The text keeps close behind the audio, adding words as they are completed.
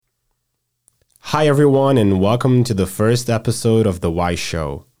Hi, everyone, and welcome to the first episode of The Why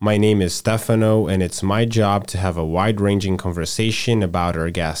Show. My name is Stefano, and it's my job to have a wide-ranging conversation about our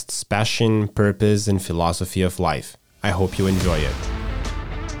guests' passion, purpose, and philosophy of life. I hope you enjoy it.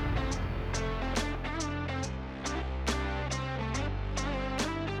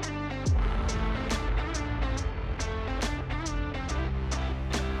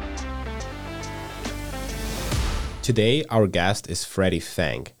 Today, our guest is Freddy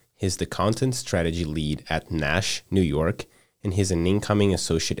Fang. He's the content strategy lead at Nash, New York, and he's an incoming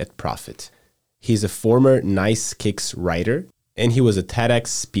associate at Profit. He's a former Nice Kicks writer, and he was a TEDx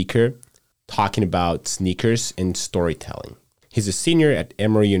speaker talking about sneakers and storytelling. He's a senior at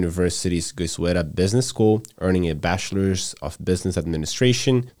Emory University's Goizueta Business School, earning a Bachelor's of Business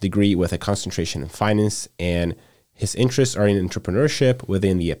Administration degree with a concentration in finance, and his interests are in entrepreneurship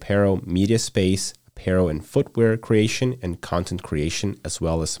within the apparel media space, apparel and footwear creation, and content creation, as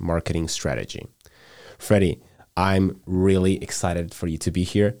well as marketing strategy. Freddy, I'm really excited for you to be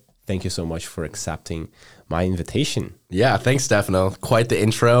here. Thank you so much for accepting my invitation. Yeah, thanks, Stefano. Quite the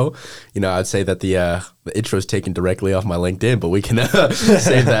intro. I'd say that the intro is taken directly off my LinkedIn, but we can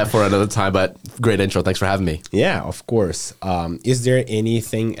save that for another time. But great intro. Thanks for having me. Yeah, of course. Is there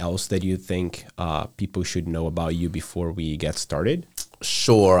anything else that you think people should know about you before we get started?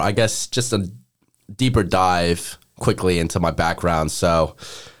 Sure. I guess just a deeper dive quickly into my background. So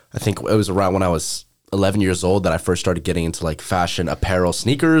I think it was around when I was 11 years old that I first started getting into like fashion, apparel,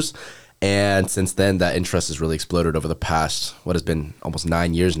 sneakers. And since then, that interest has really exploded over the past, what has been almost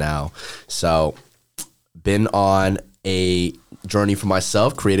 9 years now. So been on a journey for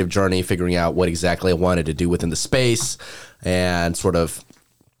myself, creative journey, figuring out what exactly I wanted to do within the space and sort of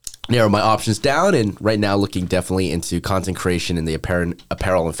narrow my options down, and right now looking definitely into content creation in the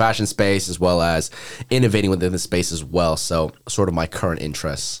apparel and fashion space, as well as innovating within the space as well. So sort of my current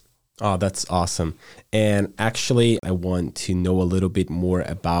interests. Oh, that's awesome. And actually, I want to know a little bit more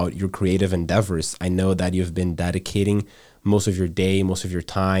about your creative endeavors. I know that you've been dedicating most of your day, most of your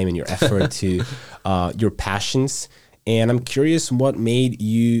time, and your effort to your passions. And I'm curious what made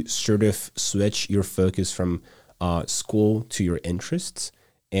you sort of switch your focus from school to your interests.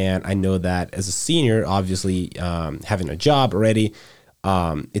 And I know that as a senior, obviously having a job already,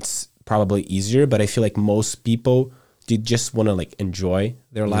 it's probably easier. But I feel like most people did just want to like enjoy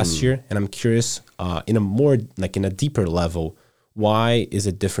their last year. And I'm curious, in a deeper level, why is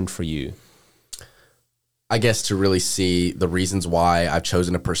it different for you? I guess to really see the reasons why I've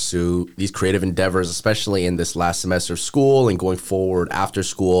chosen to pursue these creative endeavors, especially in this last semester of school and going forward after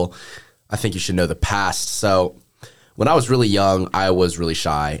school, I think you should know the past. So when I was really young, I was really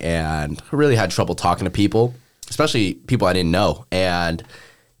shy and really had trouble talking to people, especially people I didn't know. And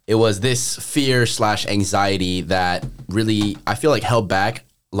it was this fear/anxiety that really, I feel like, held back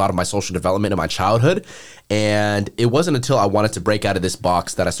a lot of my social development in my childhood. And it wasn't until I wanted to break out of this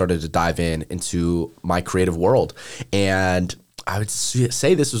box that I started to dive into my creative world. And I would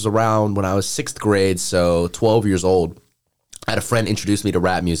say this was around when I was 6th grade, so 12 years old. I had a friend introduce me to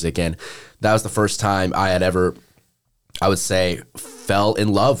rap music, and that was the first time I had ever, I would say, fell in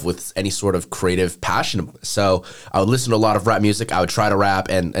love with any sort of creative passion. So I would listen to a lot of rap music. I would try to rap,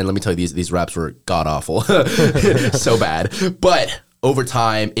 and let me tell you, these raps were god-awful. So bad. But over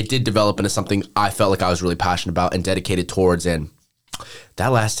time, it did develop into something I felt like I was really passionate about and dedicated towards, and that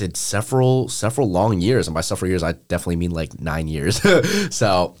lasted several long years. And by several years, I definitely mean like 9 years.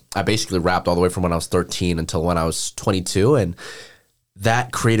 So I basically rapped all the way from when I was 13 until when I was 22, and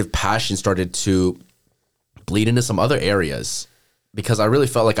that creative passion started to bleed into some other areas because I really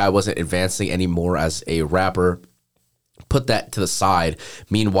felt like I wasn't advancing anymore as a rapper. Put that to the side.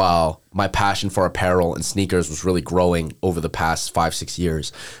 Meanwhile, my passion for apparel and sneakers was really growing over the past 5-6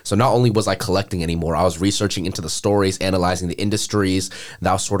 years. So not only was I collecting anymore, I was researching into the stories, analyzing the industries.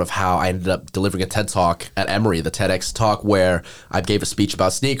 That was sort of how I ended up delivering a TED Talk at Emory, the TEDx talk, where I gave a speech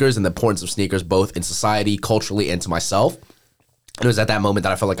about sneakers and the importance of sneakers both in society, culturally, and to myself. And it was at that moment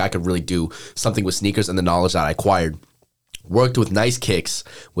that I felt like I could really do something with sneakers and the knowledge that I acquired. Worked with Nice Kicks,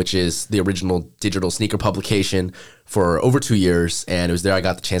 which is the original digital sneaker publication, for over 2 years. And it was there I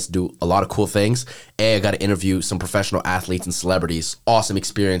got the chance to do a lot of cool things. A, I got to interview some professional athletes and celebrities. Awesome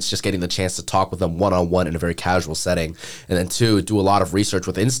experience just getting the chance to talk with them one-on-one in a very casual setting. And then 2, do a lot of research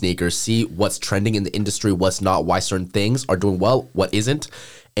within sneakers, see what's trending in the industry, what's not, why certain things are doing well, what isn't.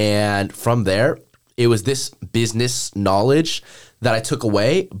 And from there, it was this business knowledge that I took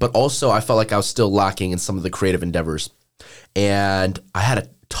away, but also I felt like I was still lacking in some of the creative endeavors. And I had a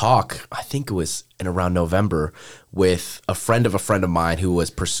talk, I think it was in around November, with a friend of mine who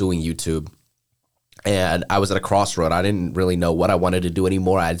was pursuing YouTube. And I was at a crossroad. I didn't really know what I wanted to do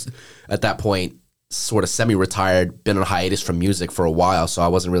anymore. At that point, sort of semi-retired, been on hiatus from music for a while, so I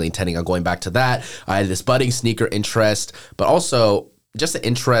wasn't really intending on going back to that. I had this budding sneaker interest, but also just an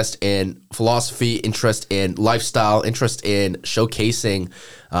interest in philosophy, interest in lifestyle, interest in showcasing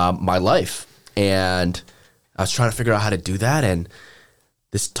my life. And I was trying to figure out how to do that. And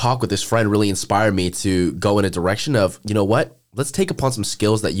this talk with this friend really inspired me to go in a direction of, you know what? Let's take upon some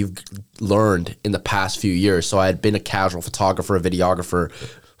skills that you've learned in the past few years. So I had been a casual photographer, a videographer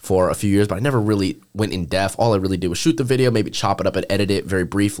for a few years, but I never really went in depth. All I really did was shoot the video, maybe chop it up and edit it very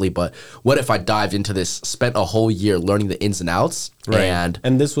briefly. But what if I dived into this, spent a whole year learning the ins and outs? Right.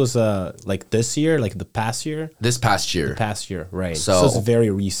 And this was like this year, like the past year? This past year. The past year, right. So it's very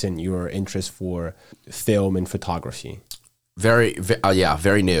recent, your interest for film and photography. Very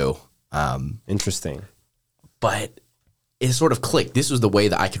new. Interesting. But it sort of clicked. This was the way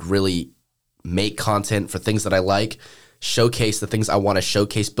that I could really make content for things that I like, showcase the things I want to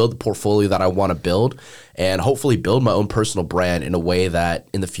showcase, build the portfolio that I want to build, and hopefully build my own personal brand in a way that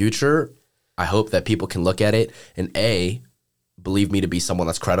in the future, I hope that people can look at it and A, believe me to be someone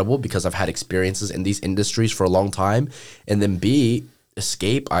that's credible because I've had experiences in these industries for a long time, and then B,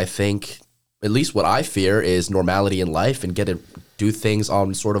 escape, I think, at least what I fear is normality in life and get to do things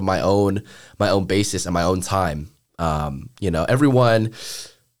on sort of my own basis and my own time. Everyone,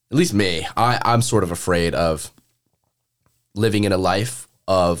 at least me, I'm sort of afraid of living in a life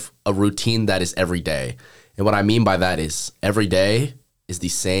of a routine that is every day. And what I mean by that is every day is the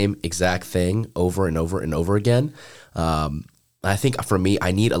same exact thing over and over and over again. I think for me,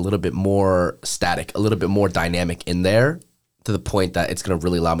 I need a little bit more static, a little bit more dynamic in there to the point that it's going to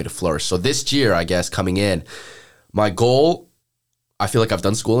really allow me to flourish. So this year, I guess, coming in, my goal, I feel like I've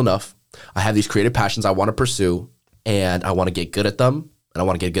done school enough. I have these creative passions I want to pursue, and I want to get good at them, and I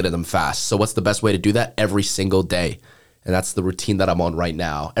want to get good at them fast. So what's the best way to do that? Every single day. And that's the routine that I'm on right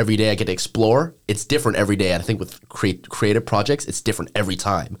now. Every day I get to explore. It's different every day. And I think with creative projects, it's different every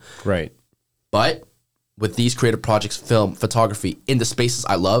time. Right. But with these creative projects, film, photography, in the spaces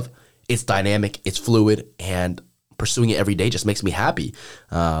I love, it's dynamic, it's fluid, and pursuing it every day just makes me happy.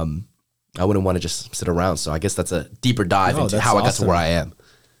 I wouldn't want to just sit around. So I guess that's a deeper dive into how I got to where I am.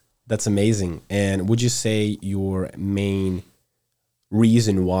 That's amazing. And would you say your main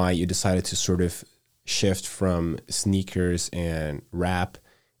reason why you decided to sort of shift from sneakers and rap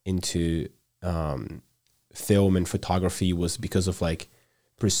into film and photography was because of like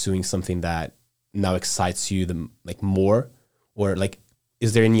pursuing something that now excites you more, or like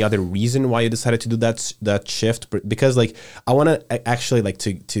is there any other reason why you decided to do that shift? Because like I want to actually like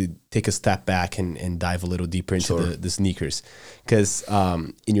to take a step back and dive a little deeper into the sneakers, because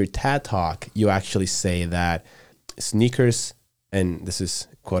in your TED talk you actually say that sneakers, and this is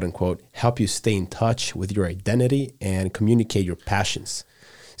quote unquote, help you stay in touch with your identity and communicate your passions.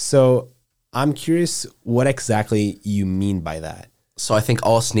 So I'm curious what exactly you mean by that. So I think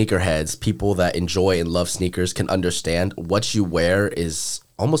all sneakerheads, people that enjoy and love sneakers, can understand what you wear is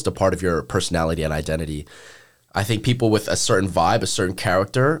almost a part of your personality and identity. I think people with a certain vibe, a certain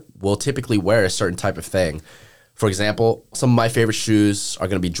character, will typically wear a certain type of thing. For example, some of my favorite shoes are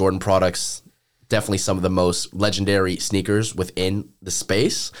going to be Jordan products, definitely some of the most legendary sneakers within the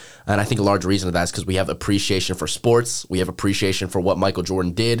space. And I think a large reason of that is because we have appreciation for sports. We have appreciation for what Michael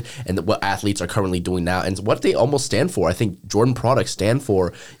Jordan did and what athletes are currently doing now and what they almost stand for. I think Jordan products stand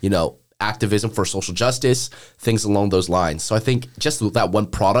for, activism for social justice, things along those lines. So I think just that one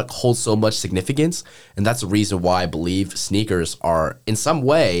product holds so much significance. And that's the reason why I believe sneakers are in some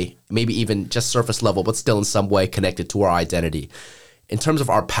way, maybe even just surface level, but still in some way connected to our identity. In terms of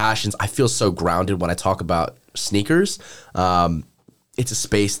our passions, I feel so grounded when I talk about sneakers. It's a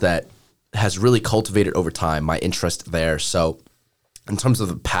space that has really cultivated over time, my interest there. So in terms of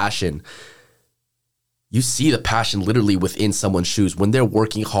the passion, you see the passion literally within someone's shoes. When they're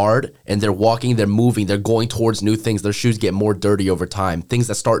working hard and they're walking, they're moving, they're going towards new things, their shoes get more dirty over time. Things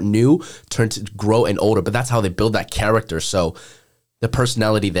that start new turn to grow and older, but that's how they build that character. So the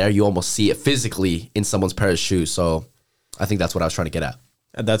personality there, you almost see it physically in someone's pair of shoes. So I think that's what I was trying to get at.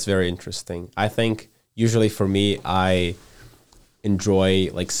 That's very interesting. I think usually for me, I enjoy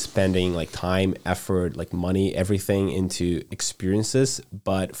like spending like time, effort, like money, everything into experiences,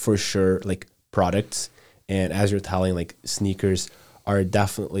 but for sure like products. And as you're telling, like sneakers are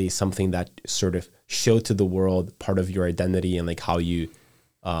definitely something that sort of show to the world part of your identity and like how you,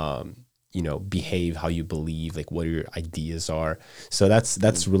 behave, how you believe, like what your ideas are. So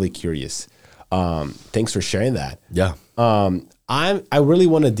that's really curious. Thanks for sharing that. Yeah. I really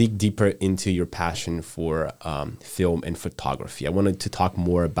want to dig deeper into your passion for film and photography. I wanted to talk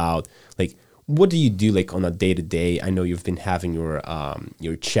more about like what do you do like on a day to day? I know you've been having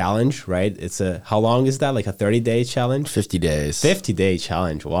your challenge, right? How long is that? Like a 30-day challenge? 50 days. 50-day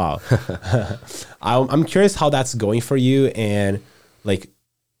challenge. Wow. I'm curious how that's going for you, and like,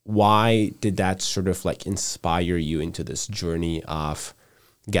 why did that sort of like inspire you into this journey of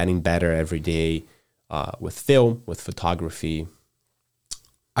getting better every day with film, with photography?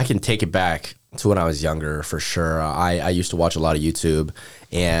 I can take it back to when I was younger, for sure. I used to watch a lot of YouTube,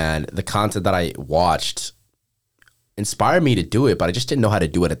 and the content that I watched inspired me to do it, but I just didn't know how to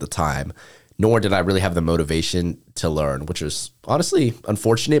do it at the time, nor did I really have the motivation to learn, which was honestly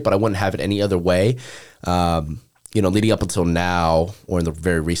unfortunate, but I wouldn't have it any other way. Leading up until now, or in the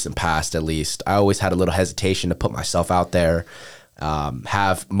very recent past at least, I always had a little hesitation to put myself out there,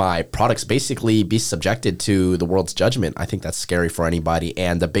 have my products basically be subjected to the world's judgment. I think that's scary for anybody,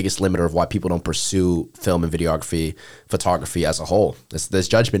 and the biggest limiter of why people don't pursue film and videography, photography as a whole. There's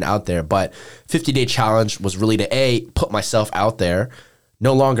judgment out there, but 50-day challenge was really to put myself out there.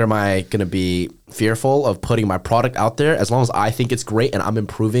 No longer am I going to be fearful of putting my product out there. As long as I think it's great and I'm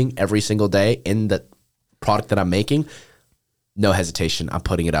improving every single day in the product that I'm making, no hesitation, I'm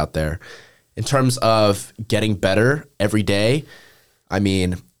putting it out there. In terms of getting better every day, I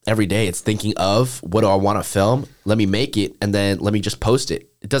mean, every day it's thinking of, what do I want to film? Let me make it, and then let me just post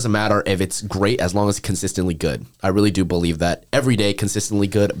it. It doesn't matter if it's great as long as it's consistently good. I really do believe that every day consistently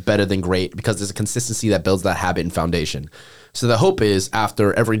good, better than great, because there's a consistency that builds that habit and foundation. So the hope is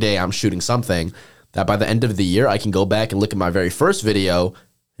after every day I'm shooting something, that by the end of the year, I can go back and look at my very first video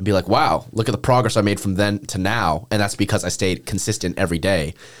and be like, wow, look at the progress I made from then to now. And that's because I stayed consistent every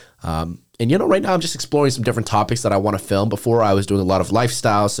day. Right now I'm just exploring some different topics that I want to film. Before, I was doing a lot of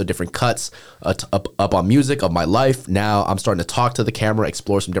lifestyle, so different cuts up on music of my life. Now I'm starting to talk to the camera,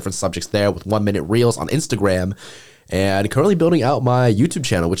 explore some different subjects there with 1-minute reels on Instagram, and currently building out my YouTube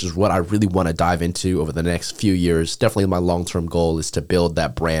channel, which is what I really want to dive into over the next few years. Definitely my long-term goal is to build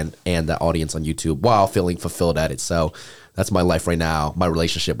that brand and that audience on YouTube while feeling fulfilled at it. So that's my life right now, my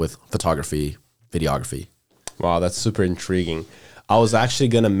relationship with photography, videography. Wow, that's super intriguing. I was actually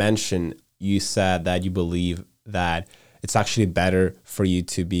going to mention, you said that you believe that it's actually better for you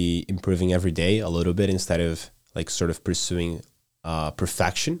to be improving every day a little bit instead of like sort of pursuing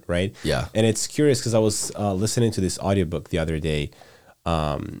perfection, right? Yeah. And it's curious because I was listening to this audiobook the other day.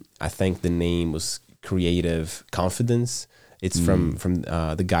 I think the name was Creative Confidence. It's from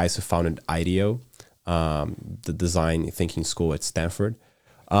the guys who founded IDEO, the design thinking school at Stanford.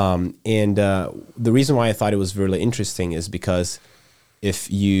 The reason why I thought it was really interesting is because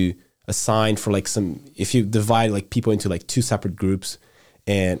if you assign for like if you divide like people into like two separate groups,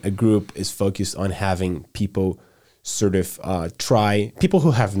 and a group is focused on having people sort of people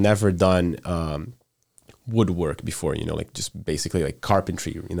who have never done woodwork before, like just basically like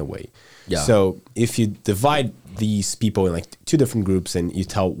carpentry in a way. Yeah. So if you divide these people in like two different groups, and you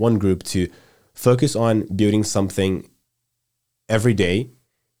tell one group to focus on building something every day,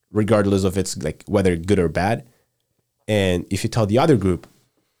 regardless of it's like whether good or bad. And if you tell the other group,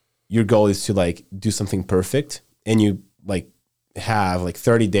 your goal is to like do something perfect, and you like have like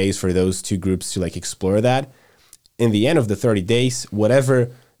 30 days for those two groups to like explore that. In the end of the 30 days,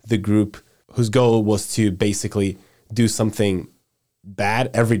 whatever the group whose goal was to basically do something bad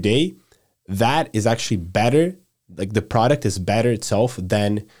every day, that is actually better. Like the product is better itself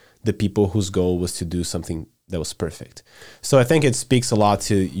than the people whose goal was to do something that was perfect. So I think it speaks a lot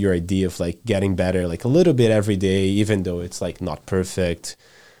to your idea of like getting better, like a little bit every day, even though it's like not perfect.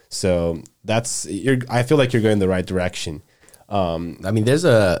 So I feel like you're going the right direction. There's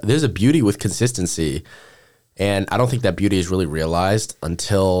a beauty with consistency, and I don't think that beauty is really realized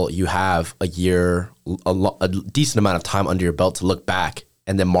until you have a year, a decent amount of time under your belt to look back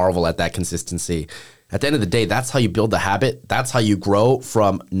and then marvel at that consistency. At the end of the day, that's how you build the habit. That's how you grow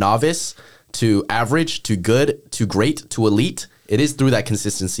from novice to average to good to great to elite. It is through that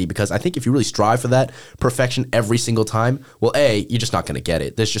consistency, because I think if you really strive for that perfection every single time, well, you're just not going to get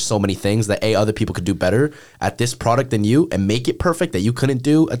it. There's just so many things that other people could do better at this product than you and make it perfect that you couldn't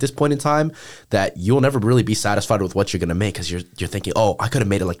do at this point in time, that you'll never really be satisfied with what you're going to make, because you're thinking, oh, I could have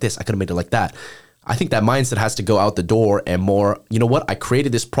made it like this. I could have made it like that. I think that mindset has to go out the door, and more, you know what? I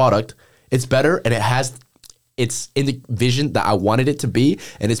created this product. It's better, and it's in the vision that I wanted it to be,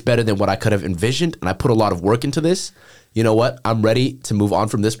 and it's better than what I could have envisioned, and I put a lot of work into this. You know what? I'm ready to move on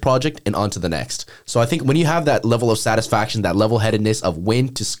from this project and on to the next. So I think when you have that level of satisfaction, that level-headedness of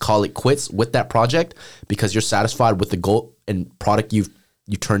when to call it quits with that project because you're satisfied with the goal and product you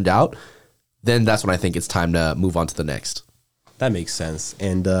turned out, then that's when I think it's time to move on to the next. That makes sense.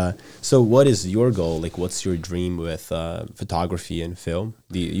 And so what is your goal? Like, what's your dream with photography and film?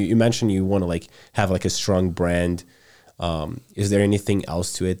 You mentioned you want to like have like a strong brand. Is there anything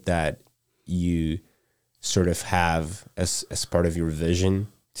else to it that you sort of have as part of your vision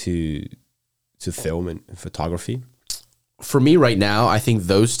to film and photography? For me right now, I think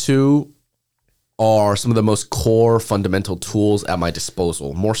those two are some of the most core fundamental tools at my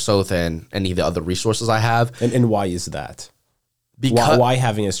disposal, more so than any of the other resources I have. And why is that? Because Why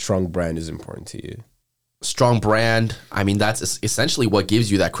having a strong brand is important to you? strong brand, I mean, that's essentially what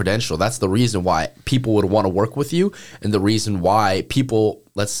gives you that credential. That's the reason why people would want to work with you, and the reason why people,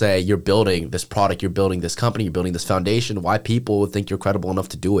 let's say you're building this product, you're building this company, you're building this foundation, why people would think you're credible enough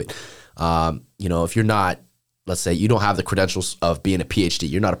to do it. You know, if you're not, let's say you don't have the credentials of being a PhD,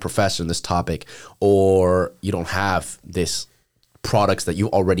 you're not a professor in this topic, or you don't have this products that you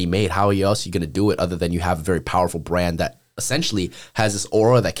already made, how else are you going to do it other than you have a very powerful brand that essentially has this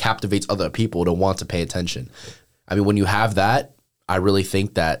aura that captivates other people to want to pay attention. I mean, when you have that, I really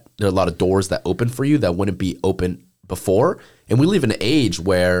think that there are a lot of doors that open for you that wouldn't be open before. And we live in an age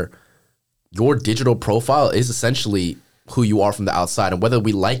where your digital profile is essentially who you are from the outside. And whether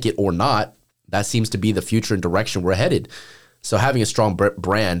we like it or not, that seems to be the future and direction we're headed. So having a strong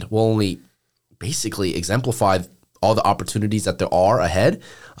brand will only basically exemplify all the opportunities that there are ahead,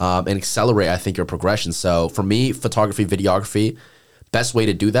 and accelerate, I think, your progression. So for me, photography, videography, best way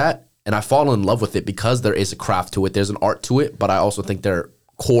to do that. And I fall in love with it because there is a craft to it. There's an art to it, but I also think there are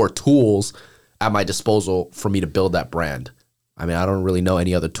core tools at my disposal for me to build that brand. I mean, I don't really know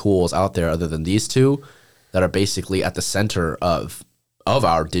any other tools out there other than these two that are basically at the center of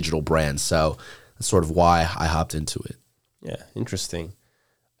our digital brand. So that's sort of why I hopped into it. Yeah, interesting.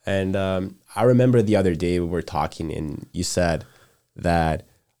 And I remember the other day we were talking, and you said that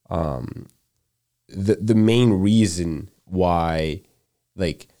the main reason why,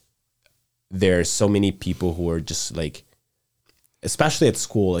 like, there are so many people who are just like, especially at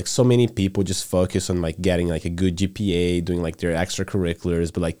school, like so many people just focus on like getting like a good GPA, doing like their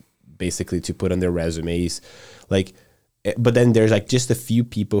extracurriculars, but like basically to put on their resumes, like. But then there's like just a few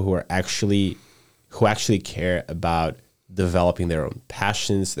people who actually care about developing their own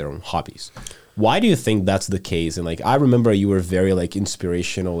passions, their own hobbies. Why do you think that's the case? And like, I remember you were very like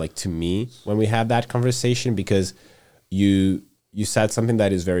inspirational, like to me when we had that conversation, because you said something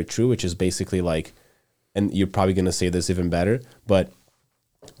that is very true, which is basically like, and you're probably going to say this even better, but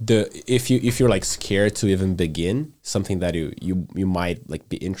if you're like scared to even begin something that you might like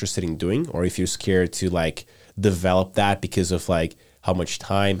be interested in doing, or if you're scared to like develop that because of like how much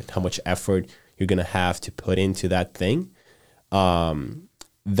time, how much effort you're going to have to put into that thing,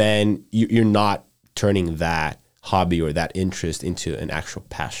 then you're not turning that hobby or that interest into an actual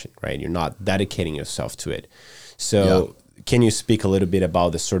passion, right? You're not dedicating yourself to it. So Can you speak a little bit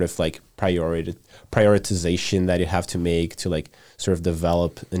about the sort of like prioritization that you have to make to like sort of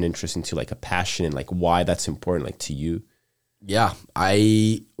develop an interest into like a passion, and like why that's important like to you? Yeah,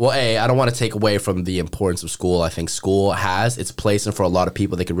 I don't want to take away from the importance of school. I think school has its place, and for a lot of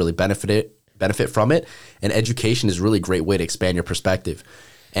people, they could really benefit from it. And education is a really great way to expand your perspective.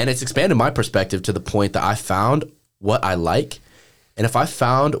 And it's expanded my perspective to the point that I found what I like. And if I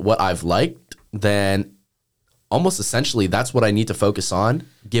found what I've liked, then almost essentially that's what I need to focus on,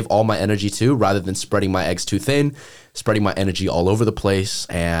 give all my energy to, rather than spreading my eggs too thin, spreading my energy all over the place,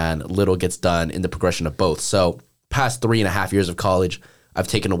 and little gets done in the progression of both. So past 3.5 years of college, I've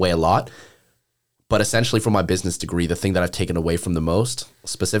taken away a lot. But essentially for my business degree, the thing that I've taken away from the most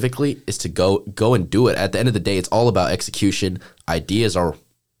specifically is to go and do it. At the end of the day, it's all about execution. Ideas are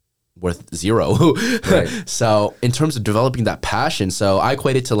worth zero. Right. So in terms of developing that passion, so I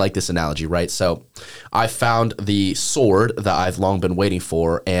equate it to like this analogy, right? So I found the sword that I've long been waiting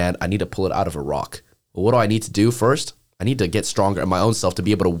for, and I need to pull it out of a rock. Well, what do I need to do first? I need to get stronger in my own self to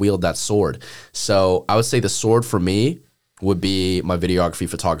be able to wield that sword. So I would say the sword for me would be my videography,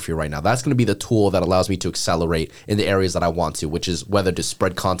 photography right now. That's going to be the tool that allows me to accelerate in the areas that I want to, which is whether to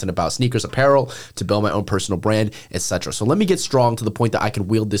spread content about sneakers, apparel, to build my own personal brand, etc. So let me get strong to the point that I can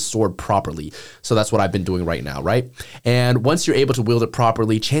wield this sword properly. So that's what I've been doing right now, right? And once you're able to wield it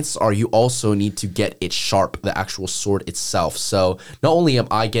properly, chances are you also need to get it sharp, the actual sword itself. So not only am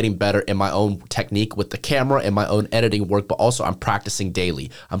I getting better in my own technique with the camera and my own editing work, but also I'm practicing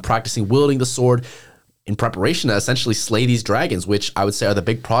daily. I'm practicing wielding the sword in preparation to essentially slay these dragons, which I would say are the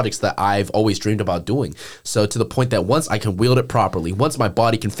big projects that I've always dreamed about doing. So to the point that once I can wield it properly, once my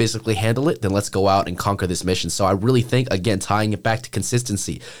body can physically handle it, then let's go out and conquer this mission. So I really think, again, tying it back to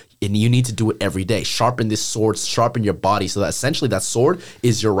consistency, and you need to do it every day. Sharpen this sword, sharpen your body, so that essentially that sword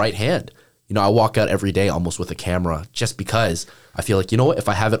is your right hand. You know, I walk out every day almost with a camera just because I feel like, you know what, if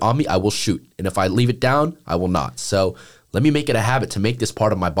I have it on me, I will shoot. And if I leave it down, I will not. So let me make it a habit to make this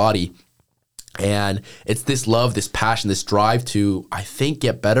part of my body. And it's this love, this passion, this drive to, I think,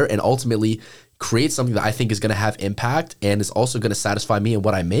 get better and ultimately create something that I think is going to have impact and is also going to satisfy me in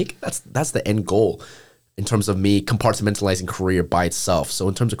what I make. That's the end goal in terms of me compartmentalizing career by itself. So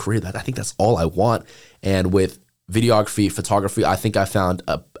in terms of career, I think that's all I want. And with videography, photography, I think I found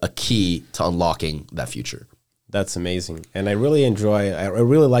a key to unlocking that future. That's amazing. And I really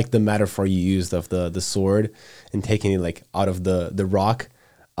like the metaphor you used of the sword and taking it like out of the rock.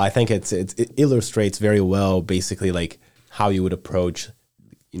 I think it illustrates very well basically like how you would approach,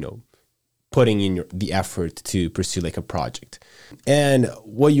 you know, putting in the effort to pursue like a project. And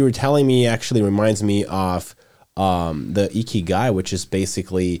what you were telling me actually reminds me of the Ikigai, which is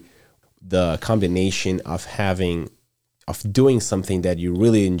basically the combination of doing something that you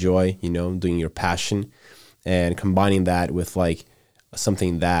really enjoy, you know, doing your passion, and combining that with like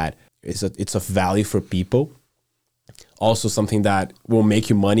something that it's of value for people. Also something that will make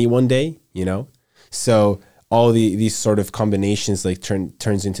you money one day, you know? So all these sort of combinations like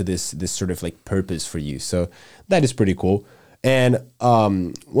turns into this sort of like purpose for you. So that is pretty cool. And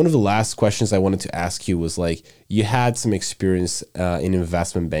one of the last questions I wanted to ask you was like, you had some experience in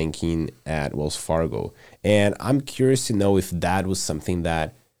investment banking at Wells Fargo. And I'm curious to know if that was something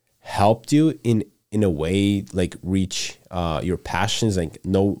that helped you in a way, like reach your passions, like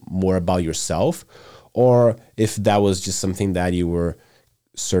know more about yourself, or if that was just something that you were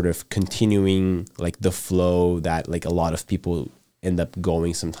sort of continuing like the flow that like a lot of people end up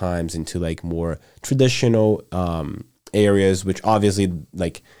going sometimes into like more traditional areas, which obviously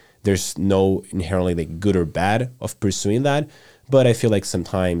like there's no inherently like good or bad of pursuing that. But I feel like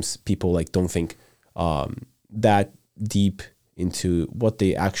sometimes people like don't think that deep into what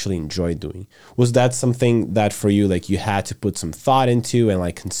they actually enjoy doing. Was that something that for you, like you had to put some thought into and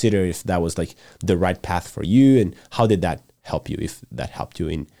like consider if that was like the right path for you? And how did that help you, if that helped you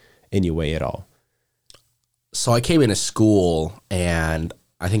in any way at all? So I came into school and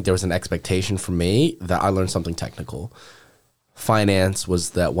I think there was an expectation for me that I learned something technical. Finance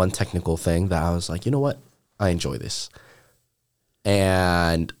was that one technical thing that I was like, you know what? I enjoy this.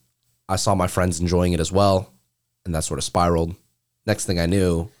 And I saw my friends enjoying it as well. And that sort of spiraled. Next thing I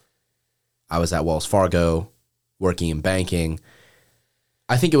knew, I was at Wells Fargo working in banking.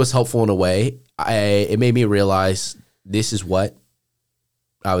 I think it was helpful in a way. It made me realize this is what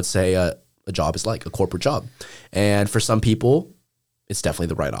I would say a job is like, a corporate job. And for some people, it's definitely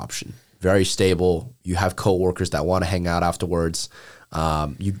the right option. Very stable. You have coworkers that want to hang out afterwards.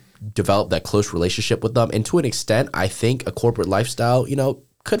 You develop that close relationship with them. And to an extent, I think a corporate lifestyle, you know,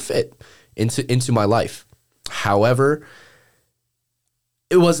 could fit into my life. However,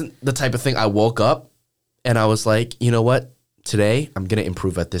 it wasn't the type of thing I woke up and I was like, you know what? Today, I'm going to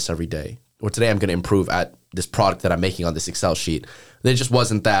improve at this every day. Or today, I'm going to improve at this product that I'm making on this Excel sheet. There just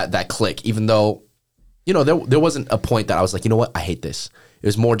wasn't that click, even though, you know, there wasn't a point that I was like, you know what? I hate this. It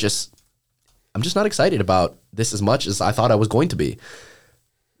was more just, I'm just not excited about this as much as I thought I was going to be.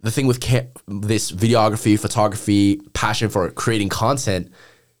 The thing with this videography, photography, passion for creating content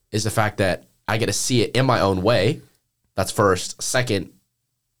is the fact that I get to see it in my own way. That's first. Second,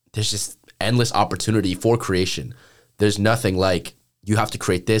 there's just endless opportunity for creation. There's nothing like you have to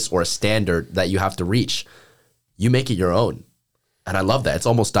create this or a standard that you have to reach. You make it your own. And I love that. It's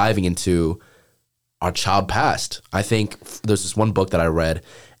almost diving into our child past. I think there's this one book that I read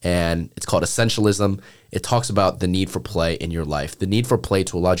and it's called Essentialism. It talks about the need for play in your life, the need for play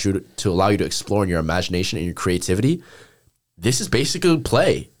to allow you to explore in your imagination and your creativity. This is basically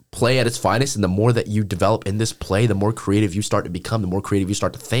play at its finest. And the more that you develop in this play, the more creative you start to become, the more creative you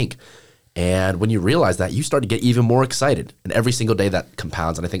start to think. And when you realize that, you start to get even more excited. And every single day that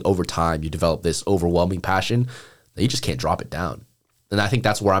compounds. And I think over time, you develop this overwhelming passion that you just can't drop it down. And I think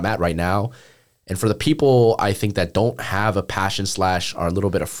that's where I'm at right now. And for the people, I think, that don't have a passion / are a little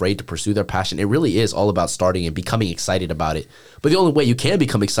bit afraid to pursue their passion, it really is all about starting and becoming excited about it. But the only way you can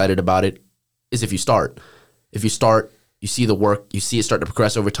become excited about it is if you start. If you start, you see the work, you see it start to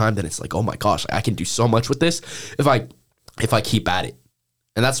progress over time, then it's like, oh my gosh, I can do so much with this if I keep at it.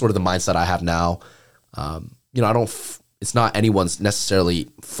 And that's sort of the mindset I have now. You know, it's not anyone's necessarily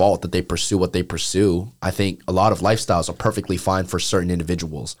fault that they pursue what they pursue. I think a lot of lifestyles are perfectly fine for certain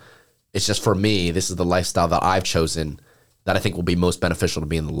individuals. It's just for me, this is the lifestyle that I've chosen that I think will be most beneficial to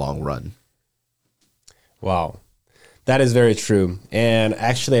me in the long run. Wow. That is very true. And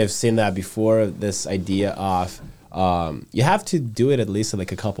actually, I've seen that before, this idea of you have to do it at least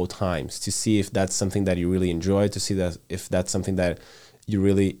like a couple times to see if that's something that you really enjoy, to see that if that's something that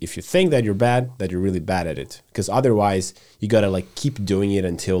if you think that you're bad, that you're really bad at it. Because otherwise you got to like keep doing it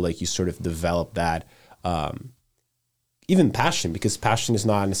until like you sort of develop that, even passion, because passion is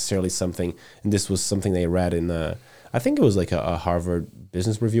not necessarily something, and this was something they read in I think it was like a Harvard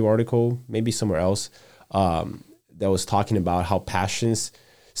Business Review article, maybe somewhere else, that was talking about how passions,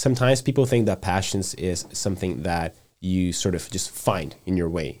 sometimes people think that passions is something that you sort of just find in your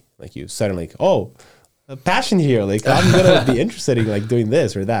way. Like you suddenly, oh, a passion here, like I'm gonna be interested in like doing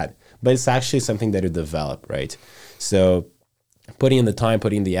this or that. But it's actually something that you develop, right? So putting in the time,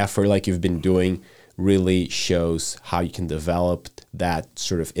 putting in the effort like you've been doing really shows how you can develop that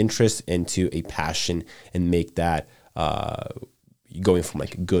sort of interest into a passion and make that going from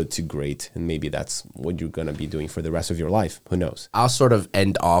like good to great. And maybe that's what you're going to be doing for the rest of your life. Who knows? I'll sort of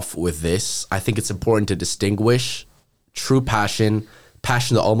end off with this. I think it's important to distinguish true passion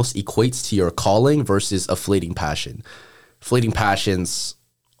that almost equates to your calling versus a fleeting passion. Fleeting passions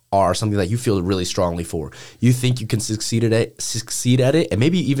are something that you feel really strongly for. You think you can succeed at it, and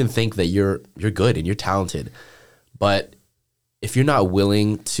maybe you even think that you're good and you're talented. But if you're not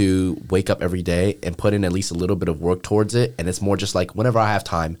willing to wake up every day and put in at least a little bit of work towards it, and it's more just like whenever I have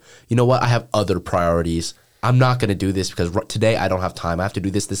time, you know what, I have other priorities. I'm not going to do this because today I don't have time. I have to do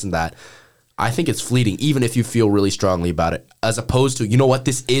this, this, and that. I think it's fleeting, even if you feel really strongly about it, as opposed to, you know what,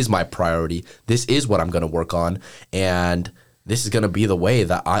 this is my priority. This is what I'm going to work on. And this is going to be the way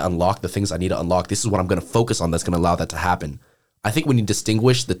that I unlock the things I need to unlock. This is what I'm going to focus on that's going to allow that to happen. I think when you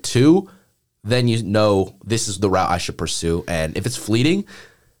distinguish the two, then you know this is the route I should pursue. And if it's fleeting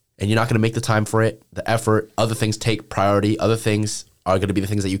and you're not going to make the time for it, the effort, other things take priority, other things are going to be the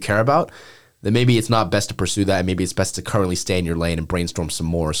things that you care about, then maybe it's not best to pursue that. And maybe it's best to currently stay in your lane and brainstorm some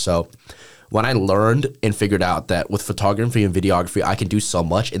more. So when I learned and figured out that with photography and videography, I can do so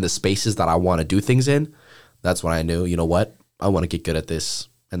much in the spaces that I want to do things in, that's when I knew, you know what, I want to get good at this.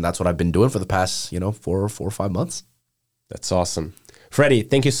 And that's what I've been doing for the past, 4 or 5 months. That's awesome. Freddy,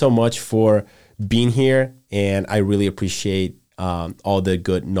 thank you so much for being here. And I really appreciate all the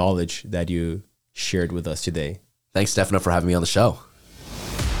good knowledge that you shared with us today. Thanks, Stefano, for having me on the show.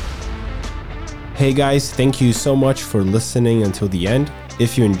 Hey guys, thank you so much for listening until the end.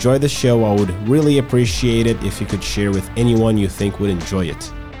 If you enjoyed the show, I would really appreciate it if you could share with anyone you think would enjoy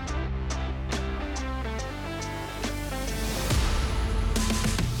it.